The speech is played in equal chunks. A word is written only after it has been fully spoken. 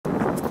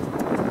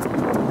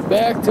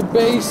back to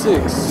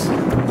basics.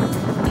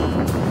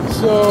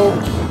 So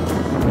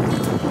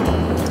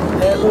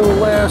that little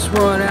last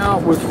run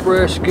out with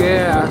fresh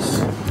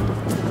gas,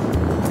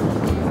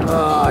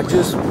 I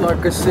just,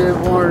 like I said,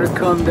 wanted to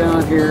come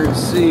down here and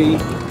see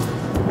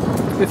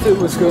if it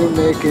was going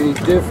to make any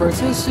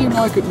difference. It seemed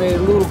like it made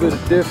a little bit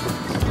of difference.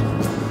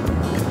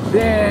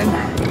 Then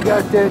you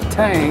got that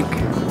tank.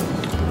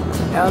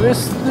 Now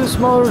this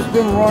motor's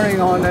been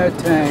running on that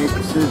tank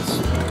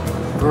since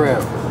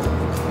forever.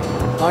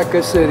 Like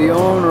I said, the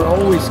owner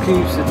always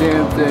keeps the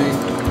damn thing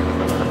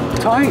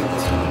tight.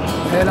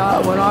 And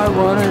when I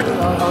run it,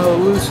 I'll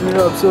loosen it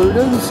up. So there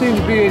doesn't seem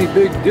to be any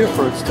big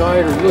difference,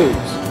 tight or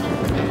loose.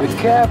 The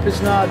cap is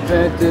not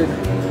vented.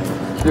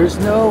 There's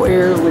no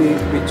air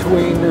leak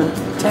between the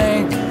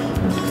tank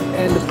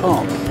and the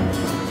pump.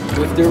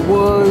 If there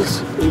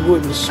was, it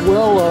wouldn't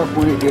swell up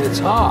when it gets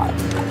hot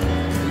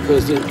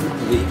because it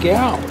would leak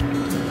out.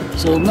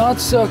 So I'm not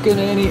sucking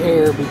any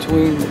air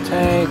between the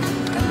tank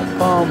and the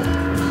pump.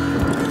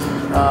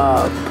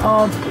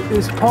 Pump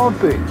is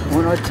pumping.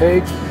 When I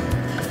take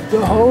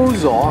the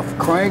hose off,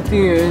 crank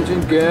the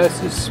engine,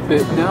 gas is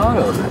spitting out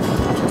of it.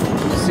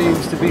 It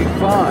seems to be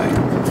fine.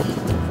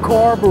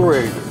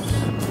 Carburetors.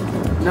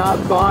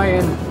 Not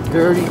buying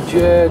dirty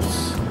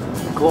jets,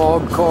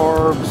 clogged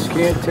carbs.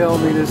 Can't tell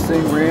me this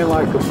thing ran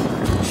like a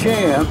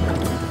champ.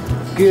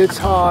 Gets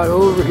hot,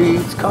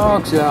 overheats,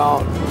 conks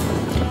out.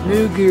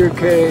 New gear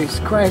case,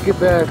 crank it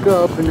back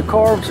up, and the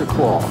carbs are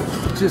clogged.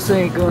 Just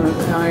ain't gonna,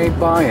 I ain't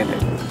buying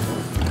it.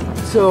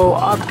 So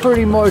I'm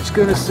pretty much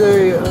gonna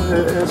say,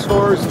 as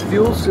far as the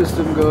fuel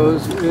system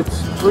goes,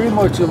 it's pretty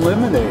much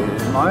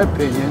eliminated, in my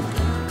opinion.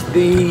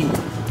 The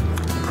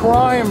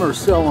primer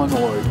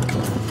solenoid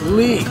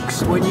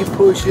leaks when you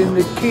push in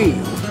the key,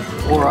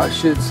 or I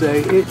should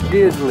say it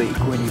did leak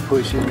when you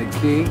push in the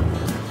key.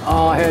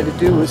 All I had to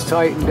do was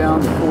tighten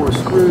down the 4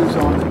 screws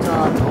on the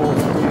top to hold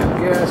the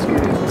damn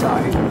gasket in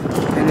tight,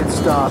 and it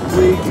stopped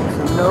leaking.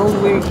 So no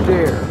leak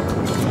there.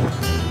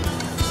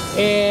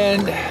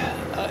 And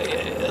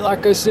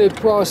like I said,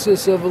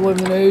 process of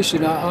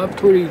elimination, I'm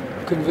pretty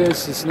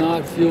convinced it's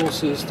not fuel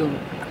system.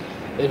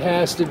 It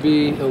has to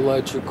be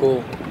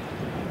electrical.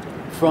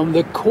 From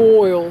the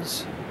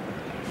coils,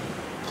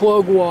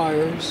 plug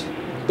wires,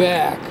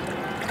 back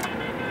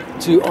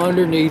to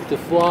underneath the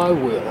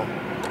flywheel.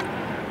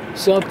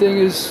 Something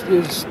is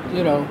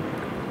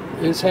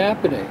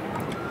happening.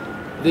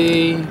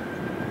 The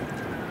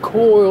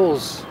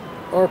coils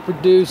are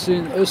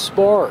producing a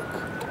spark.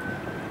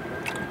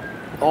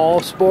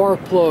 All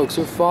spark plugs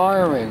are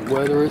firing,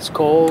 whether it's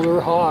cold or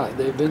hot.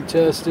 They've been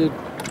tested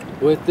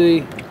with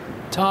the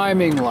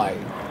timing light.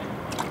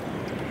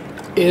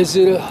 Is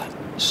it a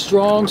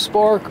strong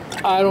spark?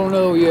 I don't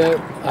know yet.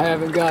 I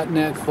haven't gotten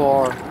that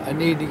far. I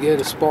need to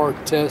get a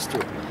spark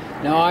tester.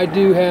 Now I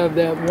do have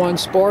that one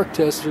spark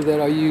tester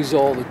that I use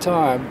all the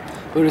time,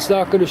 but it's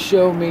not going to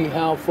show me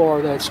how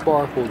far that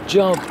spark will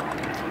jump.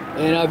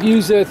 And I've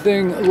used that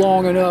thing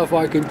long enough,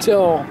 I can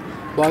tell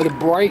by the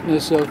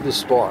brightness of the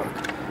spark.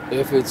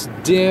 If it's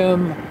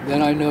dim,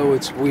 then I know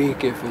it's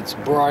weak. If it's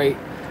bright,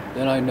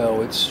 then I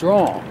know it's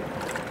strong.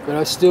 But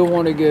I still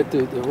want to get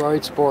the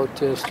right spark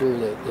tester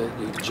that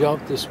you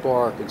jump the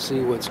spark and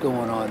see what's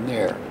going on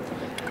there.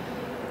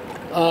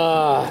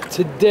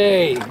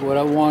 Today, what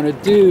I want to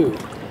do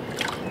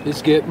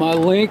is get my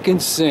link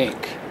and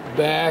sync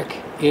back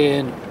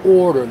in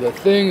order. The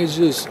thing is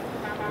just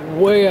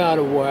way out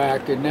of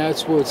whack, and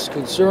that's what's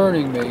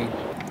concerning me.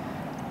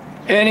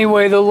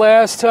 Anyway, the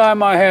last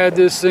time I had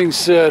this thing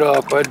set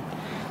up,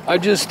 I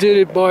just did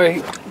it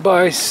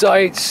by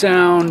sight,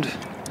 sound.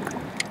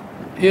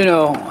 You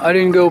know, I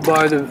didn't go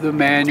by the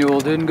manual,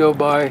 didn't go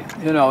by,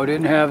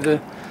 didn't have the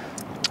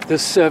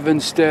 7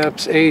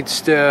 steps, 8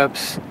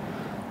 steps,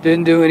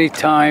 didn't do any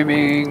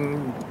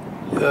timing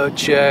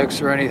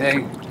checks or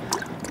anything.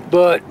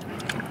 But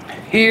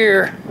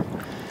here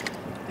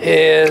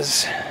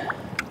is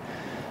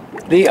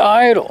the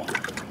idle.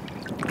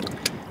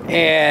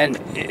 And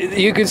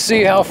you can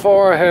see how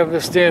far I have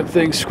this damn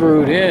thing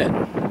screwed in.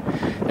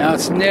 Now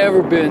it's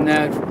never been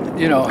that,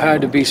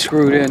 had to be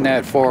screwed in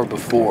that far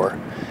before.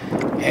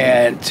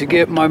 And to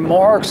get my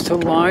marks to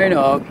line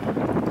up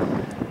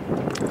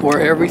where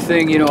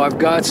everything, I've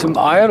got some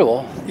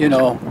idle,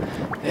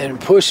 and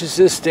pushes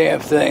this damn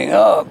thing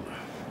up.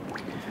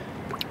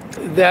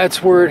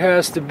 That's where it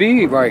has to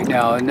be right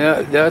now, and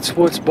that's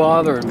what's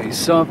bothering me.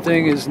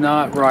 Something is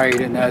not right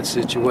in that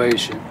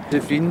situation.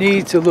 If you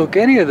need to look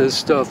any of this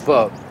stuff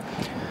up,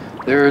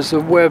 there's a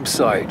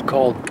website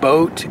called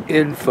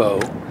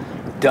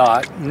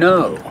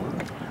boatinfo.no.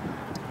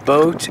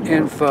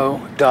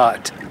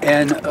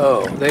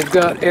 boatinfo.no. They've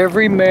got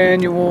every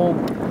manual.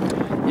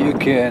 You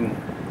can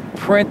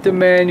print the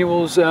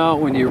manuals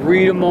out. When you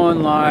read them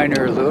online,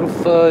 they're a little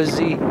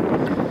fuzzy,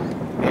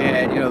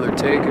 and they're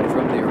taken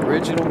from the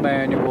original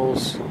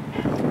manuals,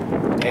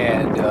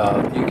 and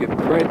you can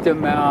print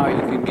them out.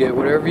 You can get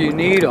whatever you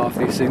need off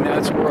these things.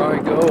 That's where I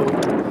go.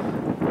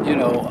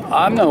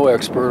 I'm no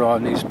expert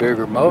on these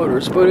bigger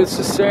motors, but it's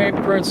the same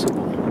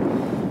principle.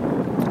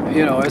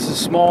 you know, it's a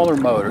smaller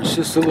motor. It's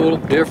just a little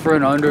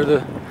different under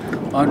the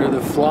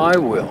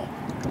flywheel.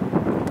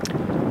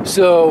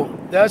 So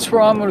that's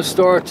where I'm going to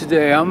start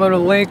today. I'm going to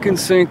link and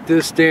sync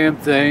this damn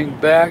thing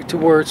back to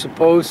where it's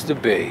supposed to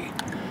be.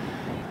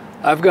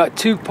 I've got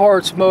 2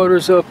 parts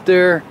motors up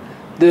there.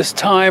 This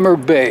timer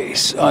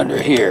base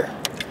under here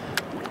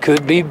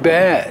could be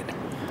bad.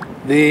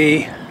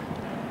 The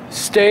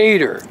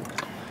stator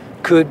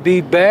could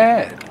be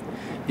bad.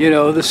 You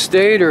know, the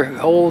stator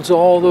holds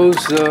all those,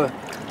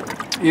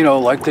 you know,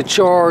 like the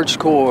charge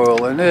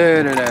coil and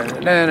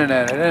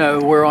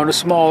where on a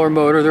smaller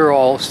motor they're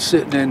all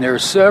sitting in there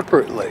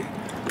separately.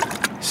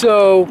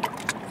 So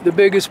the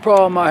biggest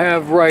problem I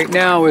have right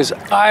now is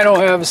I don't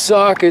have a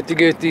socket to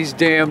get these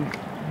damn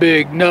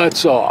big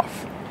nuts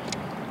off.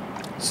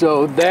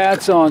 So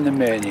that's on the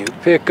menu.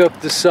 Pick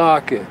up the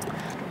socket.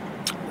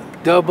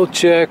 Double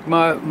check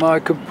my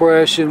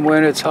compression,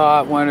 when it's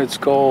hot, when it's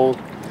cold.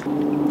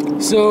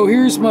 So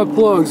here's my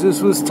plugs.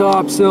 This was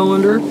top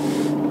cylinder.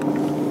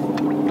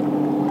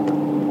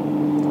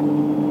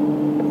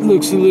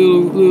 Looks a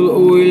little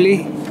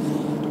oily.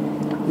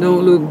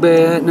 Don't look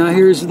bad. Now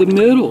here's the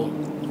middle.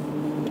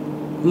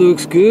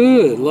 Looks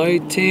good.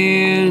 Light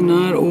tan,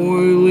 not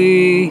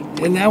oily.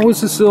 And that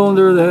was the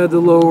cylinder that had the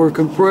lower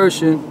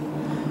compression,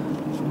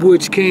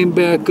 which came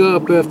back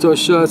up after I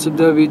shot some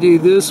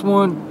WD. This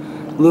one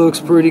looks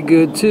pretty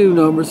good too,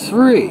 number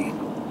 3.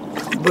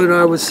 But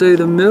I would say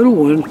the middle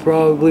one,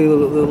 probably the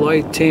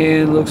light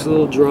tan, looks a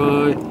little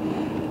dry.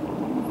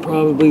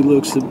 Probably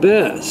looks the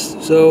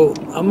best. So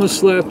I'm gonna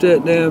slap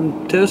that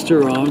damn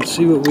tester on,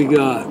 see what we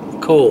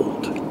got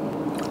cold.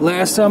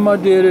 Last time I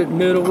did it,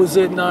 middle was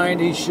at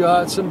 90,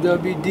 shot some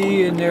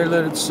WD in there,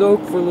 let it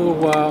soak for a little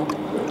while.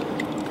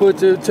 Put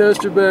the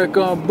tester back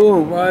on,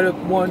 boom, right up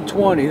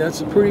 120.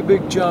 That's a pretty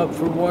big jump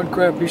for one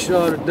crappy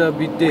shot of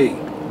WD.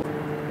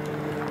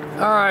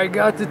 Alright,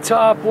 got the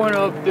top one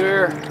up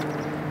there.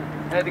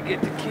 Had to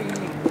get the key.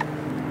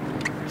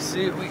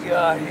 See what we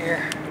got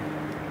here.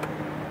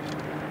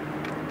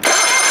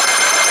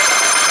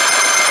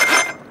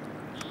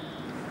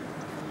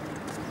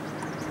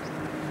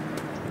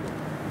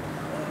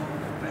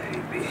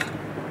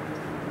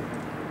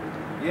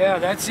 Yeah,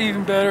 that's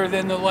even better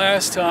than the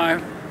last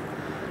time.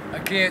 I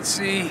can't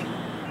see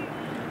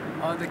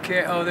on the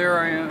oh, there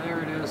I am.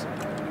 There it is.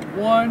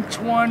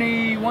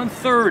 120,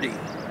 130.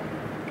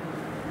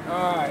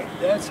 All right,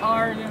 that's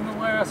higher than the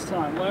last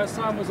time. Last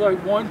time was like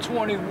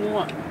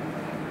 121.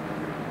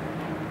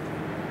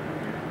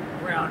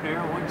 Around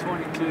there,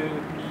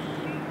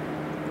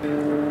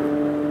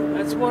 122.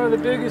 That's one of the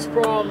biggest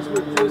problems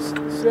with this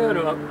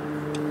setup.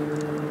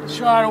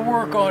 Trying to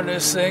work on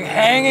this thing,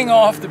 hanging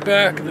off the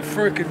back of the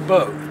frickin'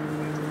 boat.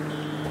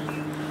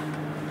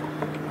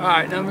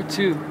 Alright, number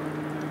 2.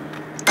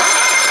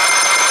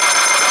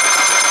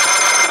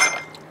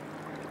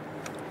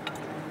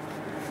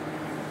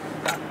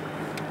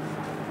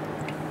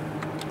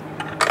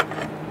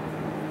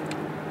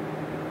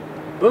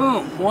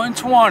 Boom,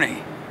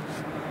 120.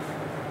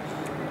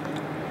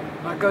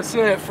 Like I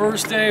said,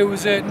 first day it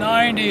was at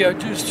 90. I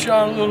just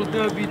shot a little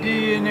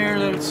WD in there,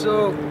 let it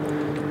soak.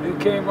 It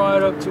came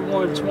right up to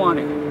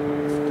 120.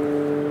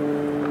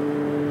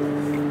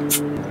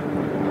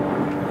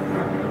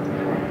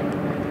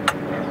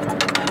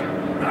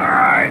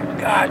 Alright,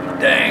 god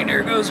dang,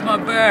 there goes my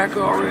back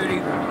already.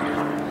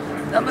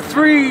 Number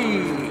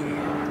 3.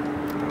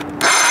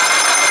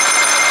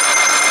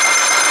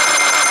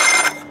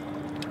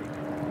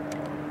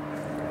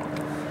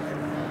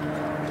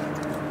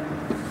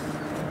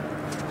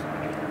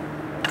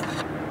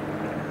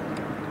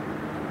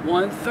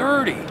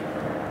 $130.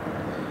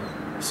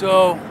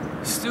 So,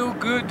 still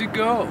good to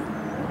go.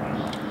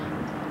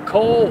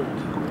 Cold.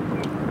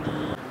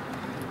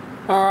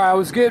 Alright, I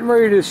was getting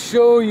ready to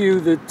show you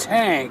the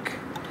tank,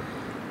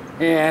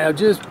 and I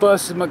just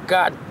busted my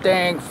god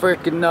dang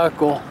freaking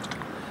knuckle.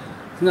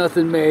 It's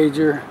nothing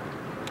major,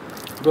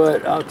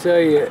 but I'll tell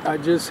you, I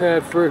just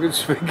had freaking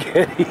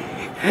spaghetti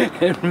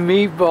and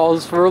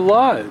meatballs for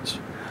lunch.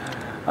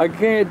 I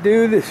can't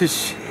do this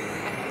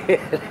shit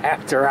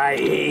after I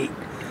eat.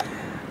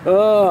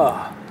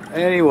 Oh,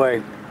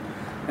 anyway.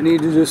 I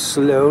need to just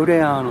slow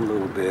down a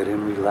little bit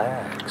and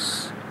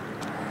relax.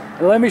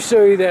 And let me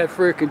show you that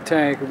frickin'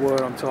 tank of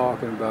what I'm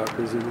talking about,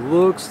 because it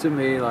looks to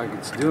me like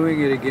it's doing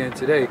it again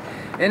today.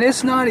 And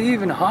it's not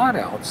even hot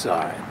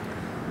outside.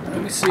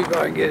 Let me see if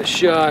I can get a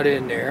shot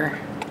in there.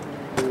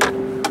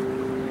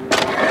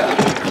 Yeah.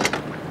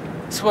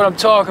 That's what I'm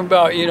talking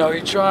about, you know,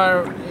 you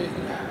try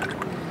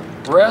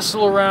to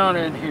wrestle around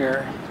in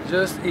here,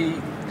 just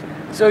eat.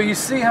 So you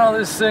see how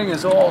this thing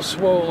is all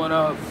swollen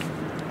up.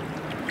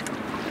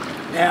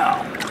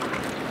 Now,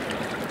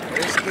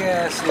 there's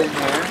gas in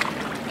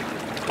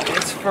there.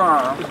 It's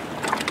firm.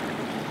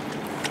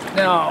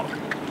 Now,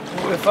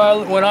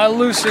 when I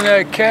loosen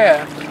that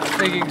cap, I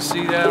think you can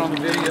see that on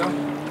the video.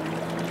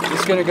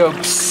 It's gonna go.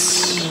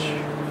 Psst.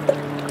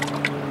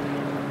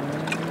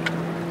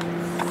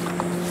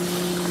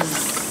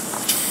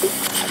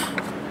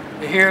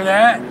 You hear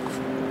that?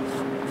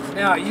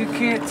 Now, you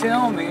can't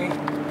tell me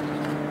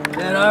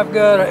then I've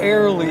got an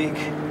air leak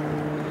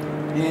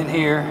in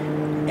here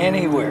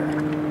anywhere.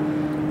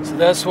 So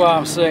that's why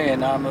I'm saying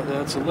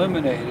that's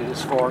eliminated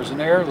as far as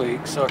an air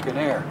leak sucking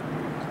air.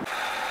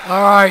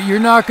 Alright, you're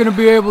not going to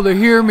be able to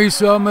hear me,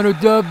 so I'm going to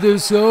dub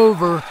this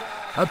over.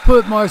 I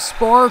put my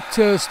spark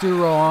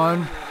tester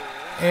on,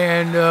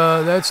 and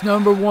that's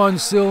 #1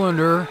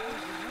 cylinder.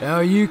 Now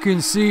you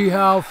can see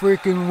how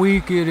freaking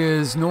weak it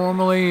is.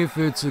 Normally, if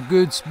it's a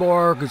good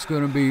spark, it's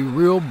going to be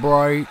real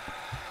bright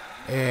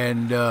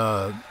and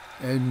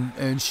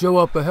show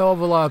up a hell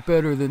of a lot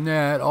better than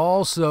that.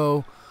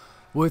 Also,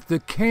 with the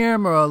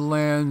camera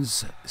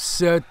lens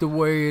set the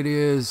way it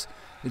is,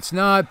 it's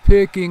not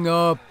picking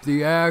up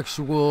the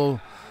actual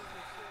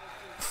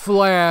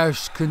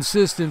flash,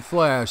 consistent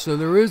flash. So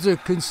there is a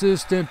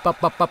consistent pop,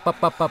 pop, pop, pop,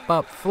 pop, pop,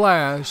 pop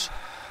flash,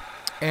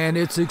 and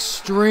it's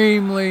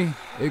extremely,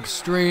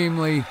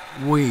 extremely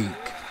weak.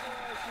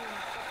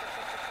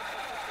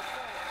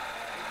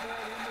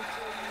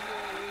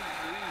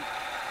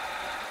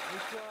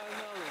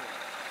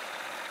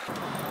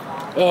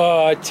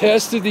 I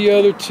tested the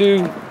other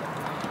two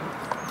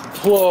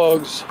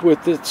plugs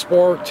with the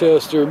spark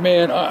tester.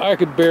 Man, I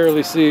could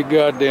barely see a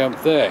goddamn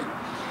thing.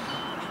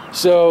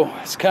 So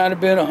it's kind of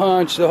been a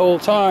hunch the whole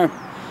time.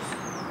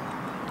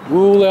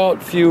 Rule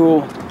out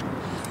fuel.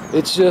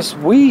 It's just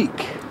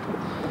weak.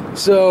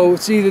 So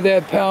it's either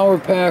that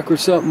Powerpack or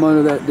something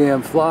under that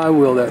damn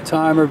flywheel, that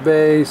timer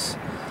base,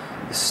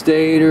 the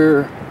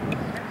stator,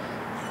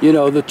 you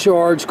know, the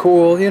charge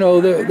coil. You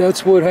know,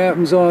 that's what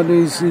happens on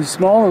these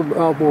smaller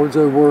outboards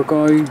I work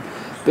on.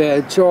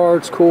 Bad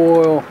charge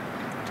coil,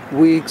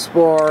 weak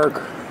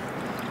spark.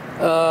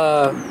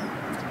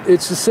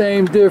 It's the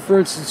same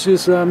difference. It's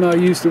just I'm not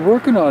used to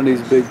working on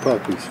these big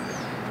puppies.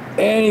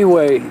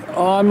 Anyway,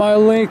 on my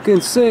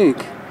Lincoln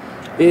Sink,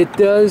 it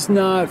does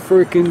not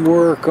freaking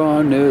work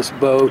on this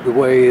boat the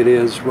way it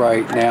is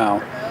right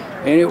now,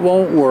 and it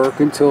won't work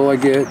until I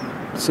get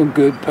some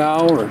good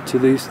power to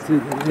these.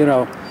 You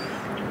know,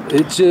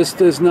 it just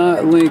does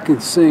not link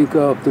and sync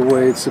up the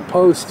way it's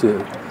supposed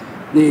to.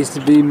 It needs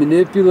to be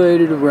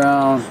manipulated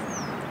around.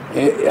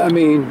 I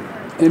mean,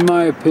 in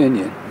my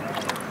opinion,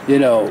 you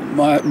know,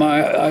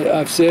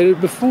 I've said it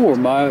before,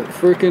 my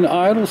freaking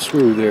idle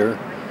screw there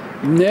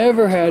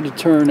never had to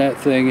turn that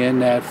thing in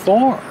that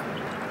far.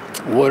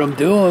 What I'm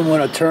doing when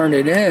I turn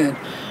it in,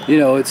 you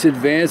know, it's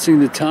advancing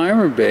the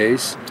timer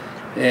base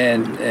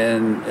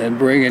and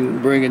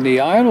bringing the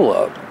idle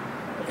up,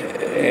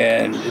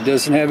 and it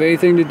doesn't have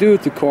anything to do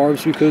with the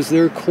carbs because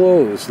they're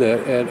closed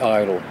at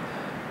idle.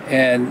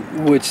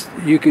 And which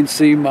you can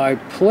see my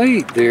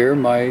plate there,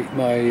 my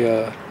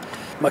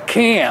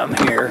cam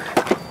here.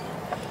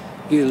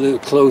 Get a little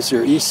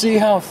closer. You see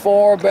how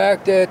far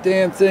back that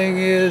damn thing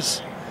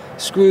is?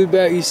 Screwed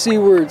back. You see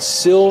where it's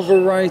silver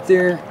right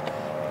there?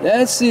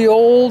 That's the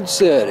old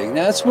setting.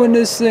 That's when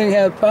this thing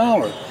had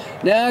power.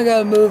 Now I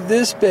gotta move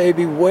this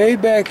baby way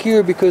back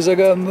here because I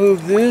gotta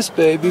move this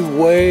baby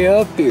way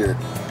up here.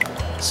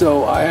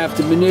 So I have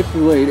to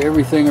manipulate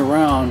everything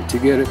around to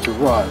get it to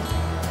run.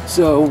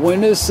 So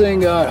when this thing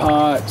got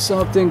hot,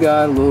 something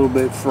got a little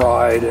bit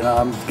fried, and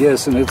I'm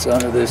guessing it's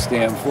under this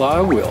damn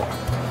flywheel.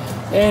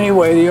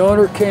 Anyway, the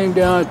owner came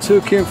down,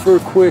 took him for a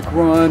quick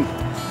run,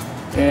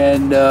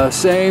 and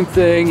same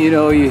thing, you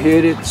know, you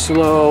hit it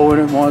slow and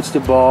it wants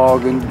to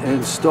bog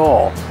and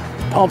stall.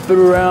 Pump it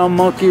around,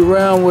 monkey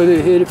around with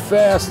it, hit it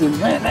fast, and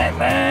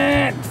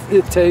man,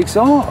 it takes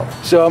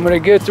off. So I'm gonna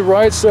get the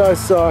right size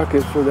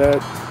socket for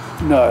that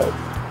nut.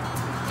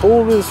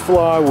 Pull this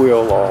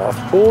flywheel off,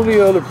 pull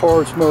the other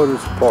parts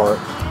motors apart,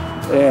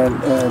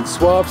 and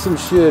swap some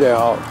shit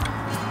out.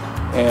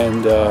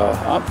 And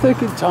I'm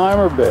thinking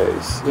timer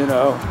base, you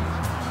know,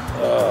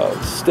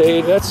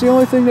 Stator. That's the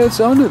only thing that's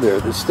under there.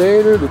 The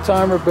Stator, the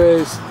timer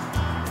base.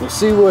 We'll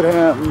see what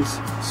happens.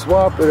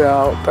 Swap it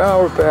out.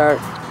 Powerpack.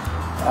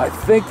 I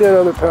think that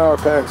other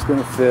Powerpack's going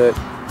to fit,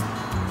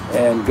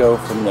 and go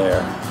from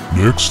there.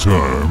 Next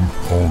time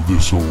on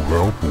This Old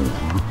Outboard.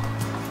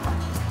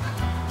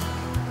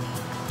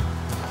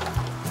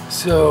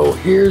 So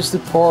here's the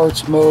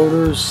parts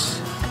motors.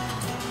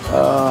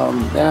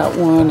 That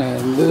one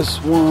and this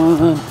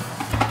one,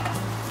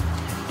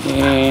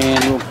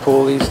 and we'll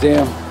pull these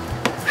damn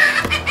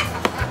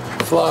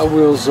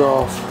flywheels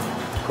off,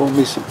 pull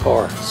me some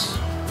parts.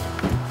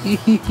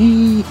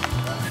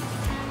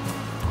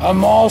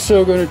 I'm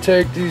also going to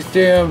take these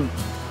damn,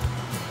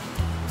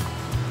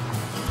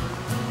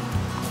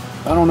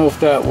 I don't know if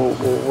that will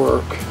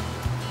work,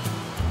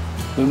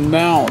 the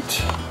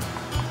mount.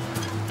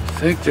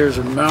 I think there's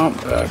a mount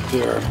back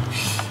there.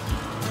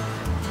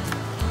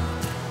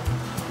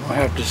 I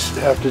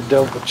have to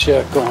double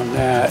check on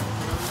that.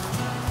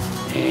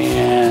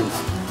 And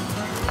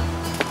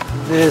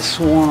this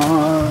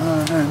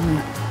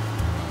one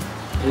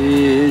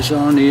is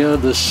on the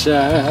other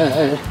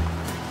side.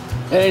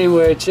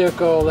 Anyway,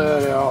 check all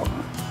that out.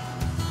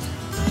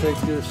 Take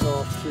this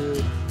off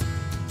too.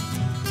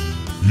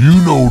 You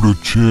know the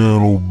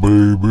channel,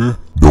 baby.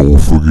 Don't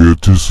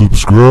forget to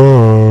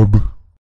subscribe.